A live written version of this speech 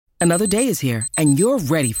Another day is here, and you're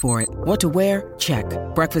ready for it. What to wear? Check.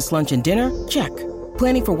 Breakfast, lunch, and dinner? Check.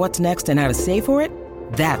 Planning for what's next and how to save for it?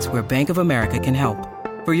 That's where Bank of America can help.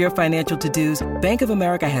 For your financial to-dos, Bank of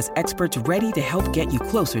America has experts ready to help get you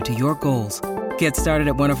closer to your goals. Get started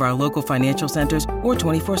at one of our local financial centers or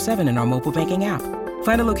 24/7 in our mobile banking app.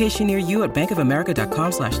 Find a location near you at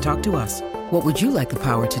bankofamerica.com/talktous. What would you like the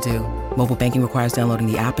power to do? Mobile banking requires downloading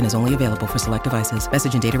the app and is only available for select devices.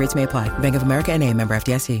 Message and data rates may apply. Bank of America N.A., member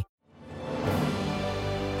FDIC.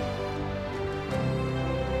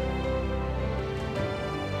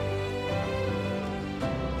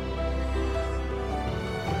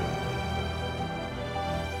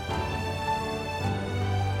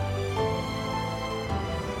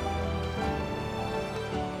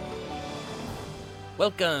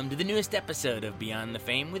 Welcome to the newest episode of Beyond the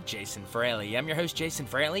Fame with Jason Fraley. I'm your host, Jason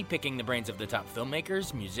Fraley, picking the brains of the top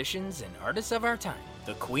filmmakers, musicians, and artists of our time.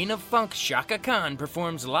 The Queen of Funk, Chaka Khan,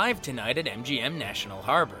 performs live tonight at MGM National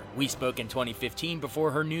Harbor. We spoke in 2015 before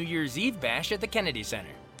her New Year's Eve bash at the Kennedy Center.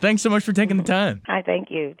 Thanks so much for taking the time. Hi, thank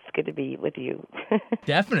you. It's good to be with you.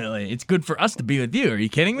 Definitely. It's good for us to be with you. Are you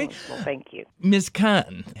kidding me? Well, thank you. Ms.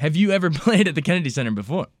 Khan, have you ever played at the Kennedy Center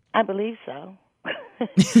before? I believe so.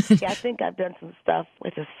 Yeah, I think I've done some stuff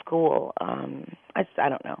with a school. I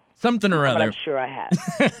don't know. Something or other. But I'm sure I have.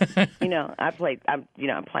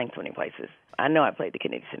 I'm playing so many places. I know I played the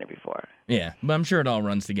Kennedy Center before. Yeah, but I'm sure it all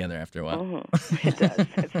runs together after a while. Mm-hmm. It does.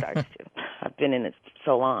 It starts to. I've been in it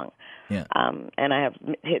so long. Yeah. And I have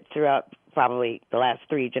hit throughout probably the last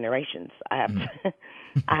 3 generations. I have to,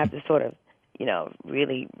 I have to sort of,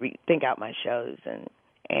 really think out my shows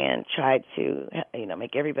and try to,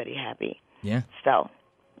 make everybody happy. Yeah. So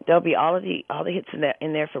there'll be all the hits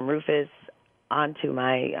in there from Rufus onto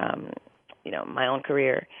my my own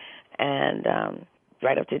career and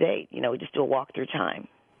right up to date. We just do a walk through time.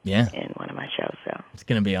 Yeah. In one of my shows, so it's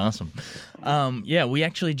gonna be awesome. We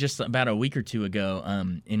actually just about a week or two ago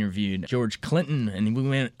interviewed George Clinton, and we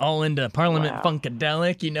went all into Parliament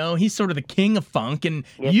Funkadelic. He's sort of the king of funk, and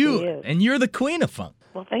yes, you're the queen of funk.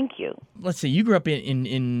 Well, thank you. Let's see. You grew up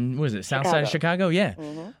in what is it, South Side of Chicago? Yeah.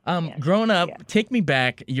 Mm-hmm. Yes. Growing up, take me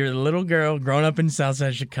back. You're a little girl growing up in South Side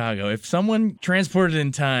of Chicago. If someone transported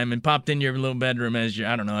in time and popped into your little bedroom as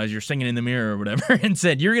you're singing in the mirror or whatever, and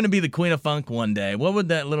said you're going to be the queen of funk one day, what would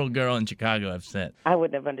that little girl in Chicago have said? I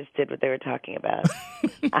wouldn't have understood what they were talking about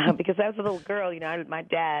because I was a little girl. My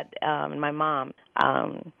dad and my mom,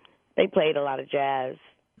 they played a lot of jazz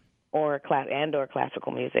or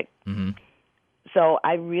classical music. Mm-hmm. So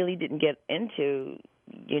I really didn't get into,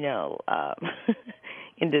 into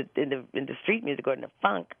street music or into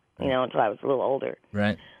funk, until I was a little older.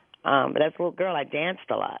 Right. But as a little girl, I danced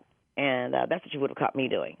a lot, and that's what you would have caught me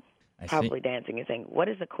doing. Probably dancing and saying, "What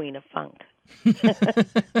is a queen of funk?"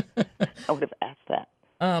 I would have asked that.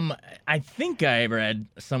 I think I read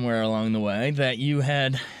somewhere along the way that you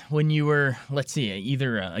had, when you were, let's see,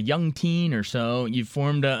 either a young teen or so, you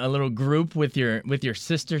formed a little group with your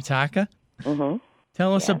sister Chaka. Mm-hmm.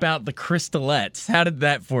 Tell us about the Crystalettes. How did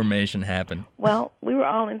that formation happen? Well, we were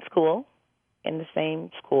all in school, in the same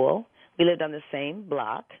school. We lived on the same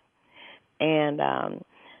block. And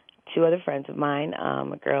 2 other friends of mine,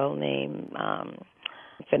 a girl named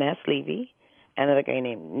Finesse Levy, another girl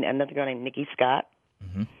named Nikki Scott,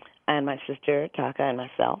 mm-hmm. and my sister Chaka and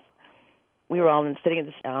myself. We were all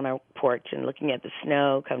sitting on our porch and looking at the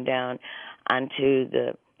snow come down onto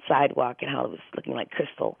the sidewalk and how it was looking like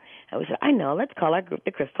crystal. And we said, I know, let's call our group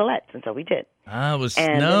the Crystalettes. And so we did. Ah, it was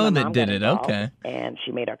snow that did it. Okay. And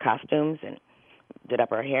she made our costumes and did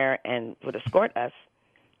up our hair and would escort us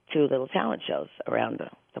to little talent shows around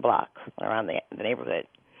the block, around the neighborhood.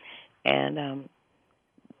 And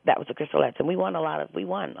that was the Crystalettes. And we won a lot of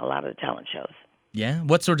the talent shows. Yeah?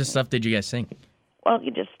 What sort of stuff did you guys sing? Well, you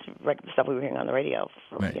just regular stuff we were hearing on the radio.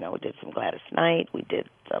 Right. We did some Gladys Knight. We did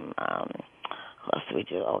some... what else did we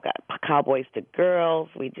do? Cowboys to Girls.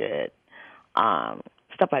 We did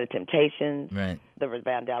stuff by the Temptations. Right. The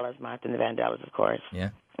Vandellas, Martha and the Vandellas, of course. Yeah.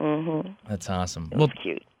 Mm-hmm. That's awesome. It was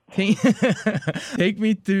cute. Take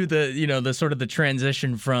me through the sort of the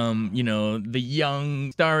transition from, the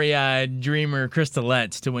young, starry-eyed dreamer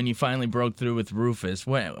Crystalettes to when you finally broke through with Rufus.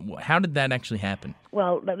 How did that actually happen?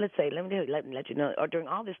 Well, let me let you know. During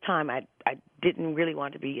all this time, I didn't really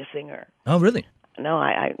want to be a singer. Oh, really? No,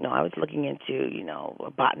 I was looking into,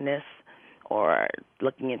 a botanist or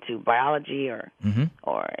looking into biology or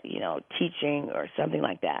teaching or something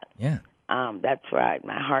like that. Yeah. That's where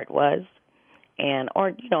my heart was. And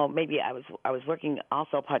maybe I was working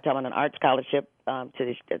also part-time on an art scholarship to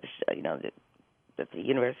the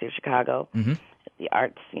University of Chicago, mm-hmm. the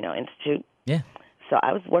Arts Institute. Yeah. So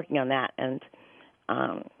I was working on that, and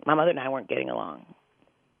my mother and I weren't getting along.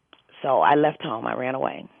 So I left home. I ran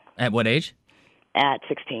away. At what age? At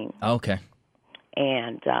 16. Oh, okay.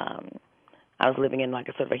 And I was living in like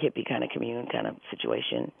a sort of a hippie kind of commune kind of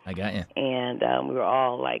situation. I got you. And we were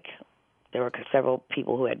all like, there were several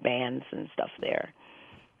people who had bands and stuff there.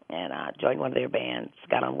 And I joined one of their bands,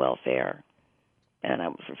 got on welfare, and I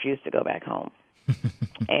refused to go back home.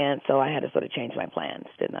 And so I had to sort of change my plans,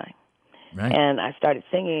 didn't I? Right. And I started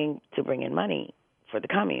singing to bring in money for the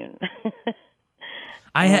commune.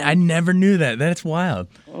 I never knew that. That's wild.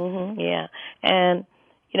 Yeah. And,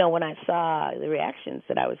 you know, when I saw the reactions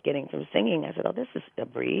that I was getting from singing, I said, oh, this is a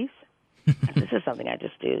breeze. This is something I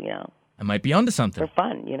just do, you know. I might be onto something. For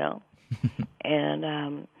fun, you know.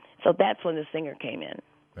 And so that's when the singer came in.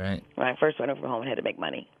 Right. When I first went over home and had to make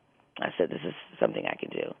money, I said, this is something I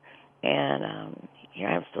can do. And here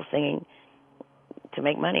I am still singing to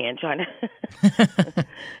make money and trying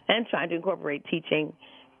to incorporate teaching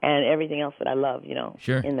and everything else that I love, you know,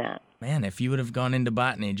 sure. in that. Man, if you would have gone into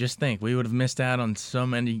botany, just think, we would have missed out on so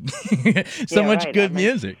much Right. good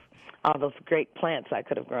music. All those great plants I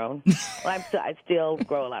could have grown. Well, I still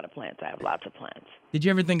grow a lot of plants. I have lots of plants. Did you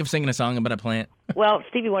ever think of singing a song about a plant? Well,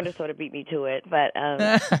 Stevie Wonder sort of beat me to it, but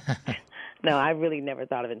no, I really never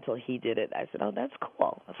thought of it until he did it. I said, oh, that's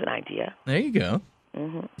cool. That's an idea. There you go.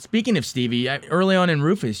 Speaking of Stevie, early on in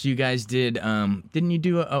Rufus, you guys did, didn't you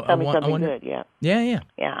do a Tell Me Something Good, yeah. Yeah.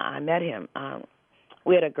 Yeah, I met him.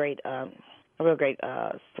 We had a real great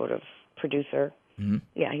sort of producer. Mm-hmm.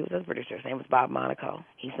 Yeah, he was a producer. His name was Bob Monaco.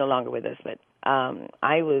 He's no longer with us, but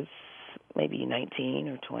I was maybe 19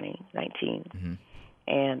 or 20, 19,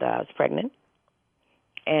 and I was pregnant,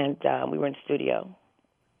 and we were in the studio,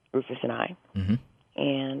 Rufus and I,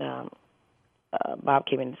 and Bob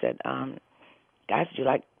came in and said, guys, would you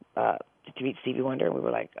like to meet Stevie Wonder? And we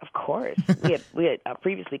were like, of course. we had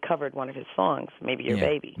previously covered one of his songs, Maybe Your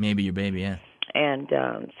Baby. Maybe Your Baby, yeah. And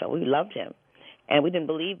so we loved him. And we didn't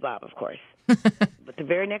believe Bob, of course. But the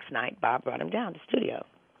very next night, Bob brought him down to the studio.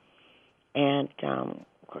 And,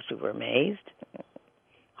 of course, we were amazed.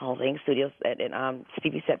 Whole thing, studios, and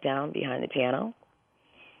Stevie sat down behind the piano.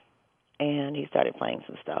 And he started playing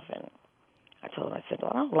some stuff. And I told him, I said,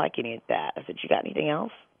 well, I don't like any of that. I said, you got anything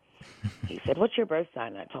else? He said, what's your birth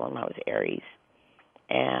sign? And I told him I was Aries.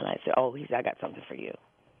 And I said, oh, I got something for you.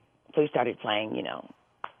 So he started playing, you know,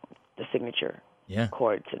 the signature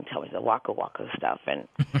chords and tell me the waka waka stuff. And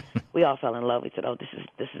we all fell in love. We said, oh,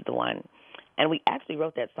 this is the one. And we actually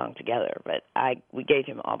wrote that song together, but we gave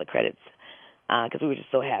him all the credits because we were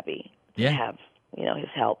just so happy to have, you know, his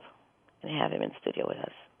help and have him in the studio with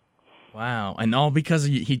us. Wow. And all because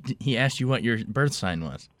he asked you what your birth sign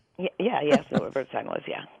was. Yeah, so what birth sign was,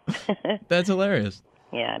 yeah. That's hilarious.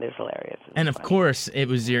 Yeah, it is hilarious. And of course, it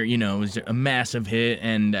was it was a massive hit,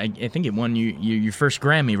 and I think it won you your first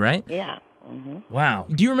Grammy, right? Yeah. Mm-hmm. Wow.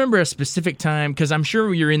 Do you remember a specific time? Because I'm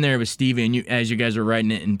sure you're in there with Stevie, and as you guys were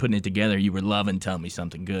writing it and putting it together, you were loving Tell Me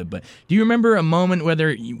Something Good. But do you remember a moment,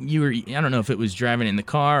 whether you were, I don't know if it was driving in the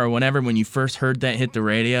car or whatever, when you first heard that hit the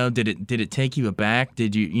radio? Did it take you aback?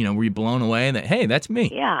 Did you were you blown away that, hey, that's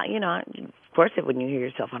me? Yeah, of course, when you hear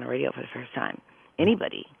yourself on the radio for the first time,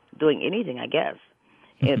 anybody doing anything, I guess,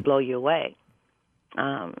 it'd blow you away.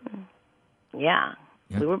 Yeah.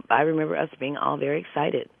 I remember us being all very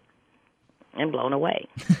excited and blown away.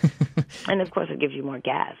 And of course, it gives you more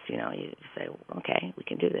gas. You say, okay, we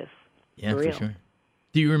can do this. Yeah, for sure.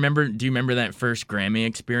 Do you remember that first Grammy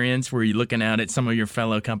experience where you're looking out at some of your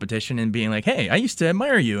fellow competition and being like, hey, I used to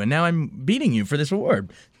admire you, and now I'm beating you for this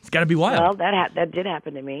award? It's got to be wild. Well, that did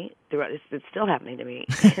happen to me. It's still happening to me.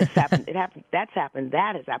 That has happened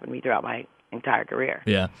to me throughout my entire career.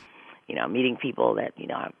 Yeah. Meeting people that,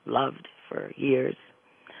 I've loved for years.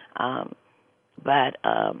 I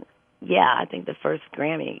think the first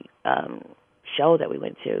Grammy show that we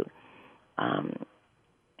went to,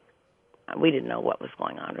 we didn't know what was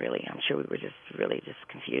going on, really. I'm sure we were just really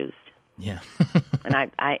confused. Yeah. And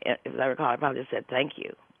I, as I recall, I probably just said thank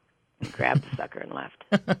you, and grabbed the sucker and left.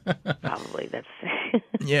 Probably that's.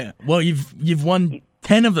 Yeah. Well, you've won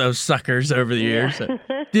 10 of those suckers over the years.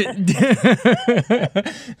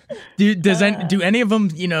 Do any of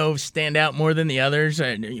them, stand out more than the others?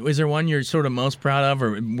 Was there one you're sort of most proud of,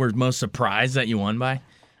 or were most surprised that you won by?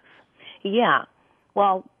 Yeah.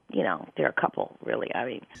 Well, there are a couple, really. I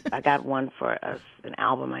mean, I got one for an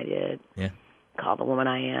album I did called The Woman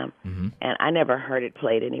I Am, and I never heard it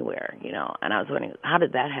played anywhere, and I was wondering, how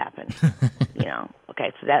did that happen?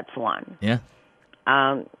 Okay, so that's one. Yeah.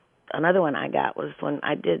 Another one I got was when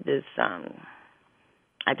I did this,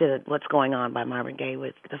 What's Going On by Marvin Gaye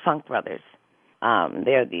with the Funk Brothers.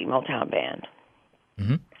 They're the Motown band.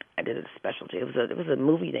 I did a specialty. It was a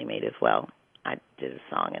movie they made as well. I did a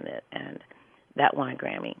song in it, and that won a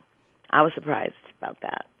Grammy. I was surprised about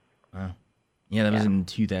that. Wow. Yeah, that was in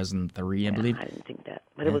 2003, I believe. I didn't think that,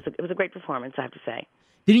 but it was a great performance, I have to say.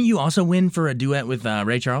 Didn't you also win for a duet with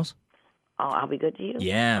Ray Charles? Oh, I'll Be Good to You?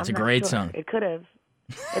 Yeah, it's a great song. It could have.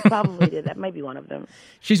 It probably did. That might be one of them.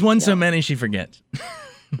 She's won so many she forgets.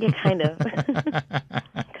 Yeah, kind of.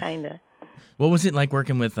 Kind of. What was it like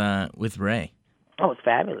working with Ray? Oh, it's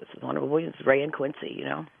fabulous. It's wonderful. It was Ray and Quincy, you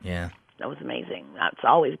know. Yeah. That was amazing. It's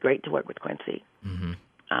always great to work with Quincy.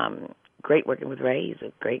 Mm-hmm. Great working with Ray. He's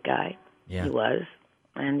a great guy. Yeah. He was.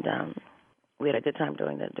 And we had a good time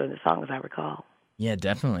doing the song, as I recall. Yeah,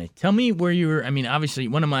 definitely. Tell me where you were. I mean, obviously,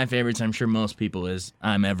 one of my favorites, I'm sure most people, is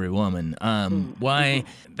I'm Every Woman. Why?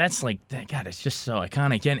 That's like, God, it's just so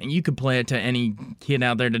iconic. And you could play it to any kid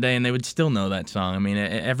out there today, and they would still know that song. I mean,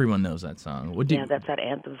 everyone knows that song. That's that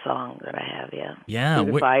anthem song that I have, yeah. Yeah.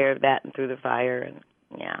 Through the Fire, that and Through the Fire, and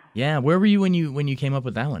yeah. Yeah, where were you when you came up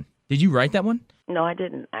with that one? Did you write that one? No, I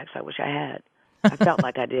didn't, actually. I wish I had. I felt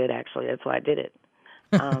like I did, actually. That's why I did it.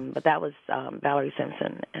 But that was Valerie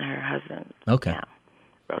Simpson and her husband. Okay. Yeah,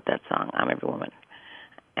 wrote that song, I'm Every Woman.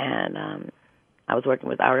 And I was working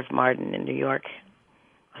with Arif Martin in New York.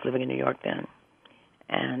 I was living in New York then.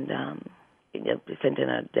 And they sent in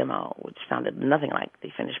a demo, which sounded nothing like the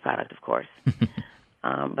finished product, of course.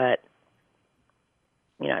 But,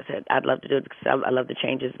 you know, I said, I'd love to do it because I love the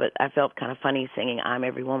changes, but I felt kind of funny singing I'm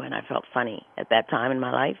Every Woman. I felt funny at that time in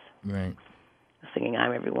my life. Right. Singing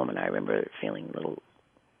I'm Every Woman, I remember feeling a little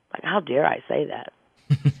like, how dare I say that?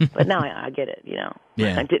 But now I get it, you know.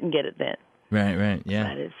 Yeah. I didn't get it then. Right, yeah.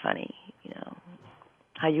 That is funny, you know,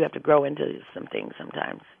 how you have to grow into some things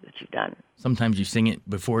sometimes that you've done. Sometimes you sing it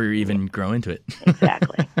before you even grow into it.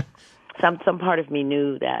 Exactly. Some part of me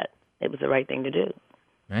knew that it was the right thing to do,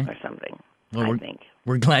 right? Or something, well, I think.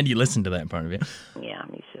 We're glad you listened to that part of it. Yeah,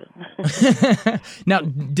 me too. Now,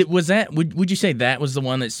 was that, would you say that was the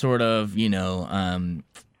one that sort of, you know,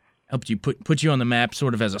 helped you put you on the map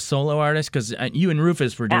sort of as a solo artist? Because you and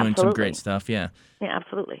Rufus were doing some great stuff, yeah. Yeah,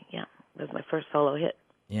 absolutely, yeah. That was my first solo hit.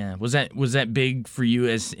 Yeah. Was that big for you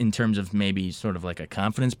as in terms of maybe sort of like a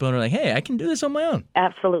confidence builder? Like, hey, I can do this on my own.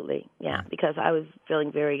 Absolutely, yeah, because I was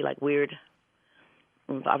feeling very, like, weird.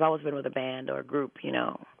 I've always been with a band or a group, you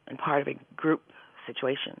know, and part of a group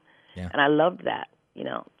situation. Yeah. And I loved that, you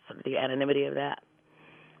know, sort of the anonymity of that.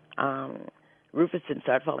 Rufus didn't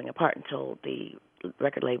start falling apart until the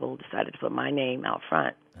record label decided to put my name out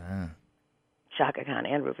front. Chaka Khan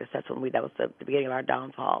and Rufus. That was the beginning of our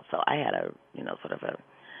downfall. So I had a, you know, sort of a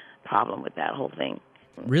problem with that whole thing.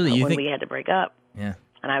 Really? So when we had to break up, yeah,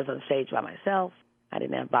 and I was on stage by myself, I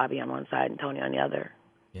didn't have Bobby on one side and Tony on the other.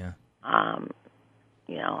 Yeah.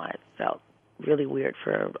 You know, I felt really weird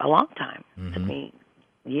for a long time. It took me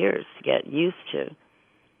years to get used to,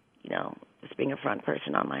 you know, just being a front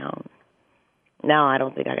person on my own. Now I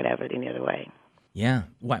don't think I could have it any other way. Yeah.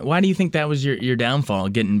 Why do you think that was your downfall,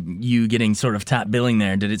 getting sort of top billing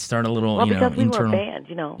there? Did it start a little, well, you know, because we internal? were a band,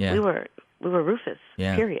 you know. Yeah. We were Rufus,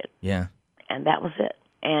 period. Yeah. And that was it.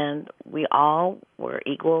 And we all were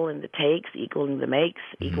equal in the takes, equal in the makes,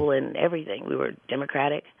 equal in everything. We were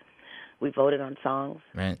democratic. We voted on songs.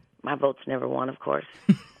 Right. My votes never won, of course.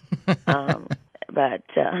 But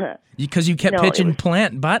because you kept pitching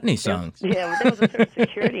plant botany songs. Yeah, there was a certain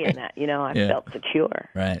security in that. You know, I felt secure.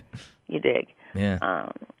 Right. You dig? Yeah.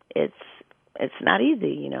 It's not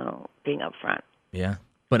easy, you know, being up front. Yeah.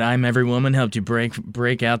 But I'm Every Woman helped you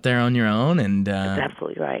break out there on your own, and that's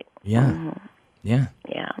absolutely right. Yeah. Yeah.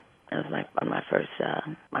 Yeah. That was my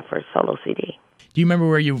first solo CD. Do you remember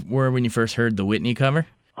where you were when you first heard the Whitney cover?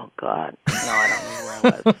 Oh God, no, I don't remember where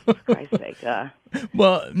I was. For Christ's sake.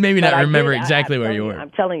 Well, maybe not remember exactly where you were. I'm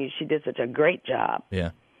telling you, she did such a great job.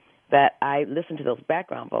 Yeah. That I listened to those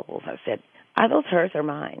background vocals. I said, "Are those hers or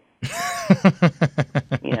mine?"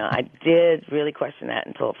 You know, I did really question that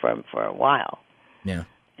until for a while. Yeah.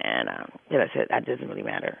 And then I said, that doesn't really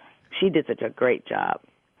matter. She did such a great job.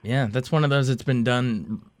 Yeah, that's one of those that's been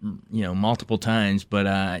done, you know, multiple times.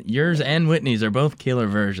 But yours and Whitney's are both killer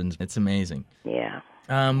versions. It's amazing. Yeah.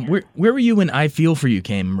 Where were you when I Feel For You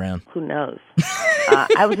came around? Who knows?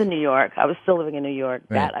 I was in New York. I was still living in New York.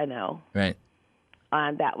 Right. That I know. Right.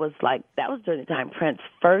 And that was during the time Prince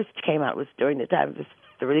first came out. It was during the time of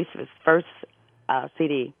the release of his first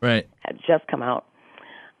CD. Right. Had just come out.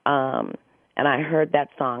 And I heard that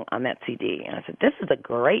song on that CD. And I said, this is a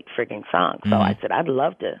great freaking song. So I said, I'd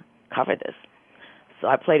love to cover this. So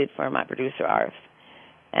I played it for my producer, Arif.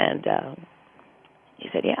 And he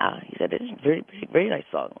said, yeah. He said, it's a very, very, very nice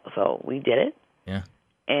song. So we did it. Yeah.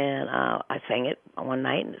 And I sang it one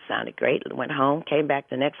night, and it sounded great. Went home, came back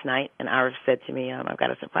the next night, and Ira said to me, I've got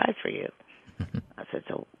a surprise for you. I said,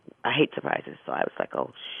 so I hate surprises. So I was like,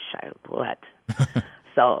 oh, what?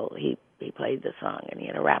 So he played the song, and he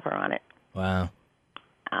had a rapper on it. Wow.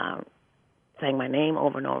 Sang my name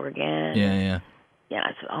over and over again. Yeah. Yeah,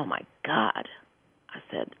 I said, oh, my God. I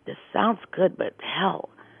said, this sounds good, but hell,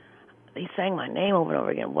 he sang my name over and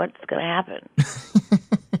over again. What's going to happen?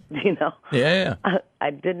 You know? Yeah. I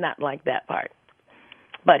did not like that part.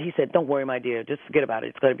 But he said, don't worry, my dear. Just forget about it.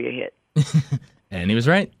 It's going to be a hit. And he was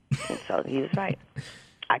right. And so he was right.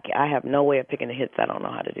 I have no way of picking the hits. I don't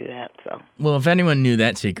know how to do that. So. Well, if anyone knew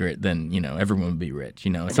that secret, then, everyone would be rich.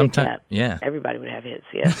 Sometimes, yeah. Everybody would have hits,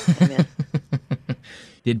 yeah. Amen.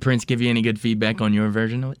 Did Prince give you any good feedback on your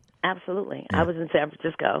version of it? Absolutely. Yeah. I was in San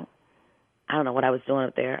Francisco. I don't know what I was doing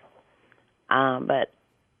up there. But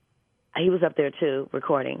he was up there, too,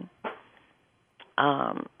 recording.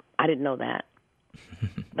 I didn't know that.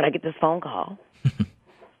 But I get this phone call.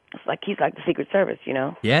 It's like he's like the Secret Service,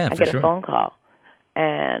 Yeah, I for get sure. a phone call.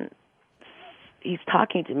 And he's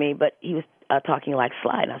talking to me, but he was talking like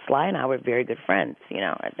Sly. Now, Sly and I were very good friends,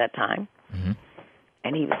 at that time. Mm-hmm.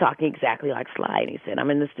 And he was talking exactly like Sly. And he said, I'm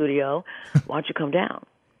in the studio. Why don't you come down?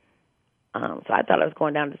 So I thought I was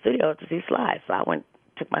going down to the studio to see Sly. So I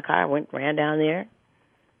took my car, ran down there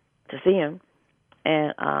to see him.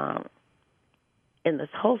 And in this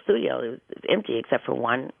whole studio, it was empty except for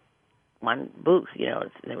one booth.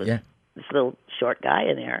 There was this little short guy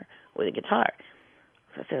in there with a guitar.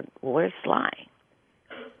 So I said, well, where's Sly?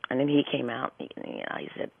 And then he came out. He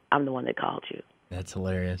said, I'm the one that called you. That's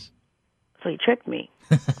hilarious. So he tricked me.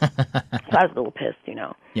 So I was a little pissed,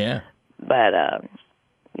 Yeah. But,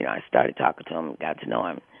 I started talking to him, got to know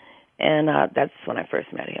him. And that's when I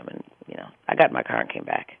first met him. And, I got in my car and came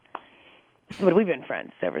back. But we've been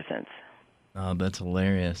friends ever since. Oh, that's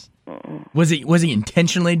hilarious. Mm-mm. Was he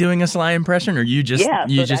intentionally doing a Sly impression, or you just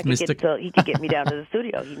mistook? So he could get me down to the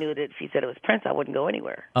studio. He knew that if he said it was Prince, I wouldn't go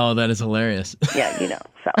anywhere. Oh, that is hilarious. Yeah,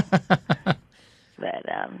 So,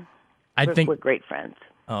 but we're great friends.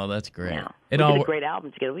 Oh, that's great. Yeah. We did a great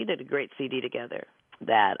album together. We did a great CD together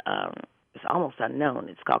that is almost unknown.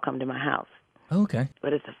 It's called "Come to My House." Oh, okay.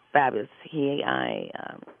 But it's a fabulous.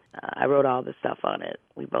 I wrote all the stuff on it.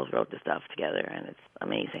 We both wrote the stuff together, and it's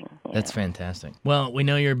amazing. That's fantastic. Well, we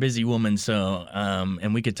know you're a busy woman, so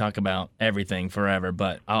and we could talk about everything forever,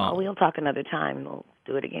 but we'll talk another time. We'll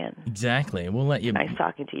do it again. Exactly. We'll let you. Nice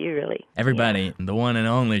talking to you, really. Everybody, the one and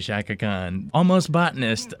only Chaka Khan, almost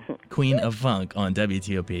botanist, queen of funk on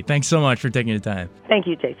WTOP. Thanks so much for taking the time. Thank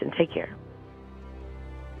you, Jason. Take care.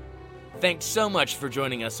 Thanks so much for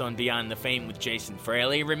joining us on Beyond the Fame with Jason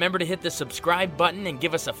Fraley. Remember to hit the subscribe button and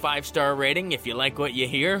give us a 5-star rating if you like what you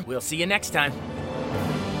hear. We'll see you next time.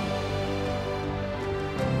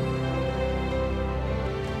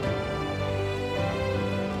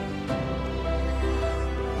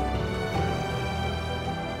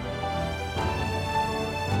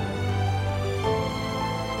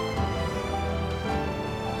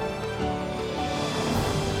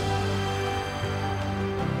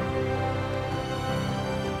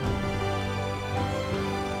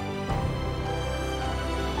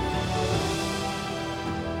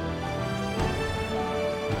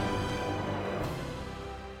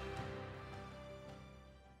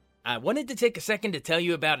 I wanted to take a second to tell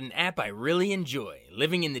you about an app I really enjoy.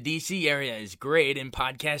 Living in the DC area is great, and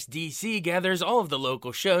Podcast DC gathers all of the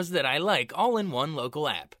local shows that I like all in one local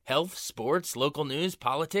app. Health, sports, local news,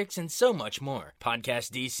 politics, and so much more.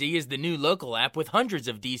 Podcast DC is the new local app with hundreds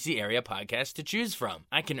of DC area podcasts to choose from.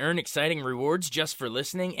 I can earn exciting rewards just for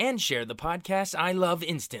listening and share the podcasts I love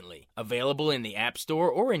instantly. Available in the App Store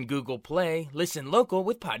or in Google Play, listen local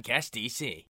with Podcast DC.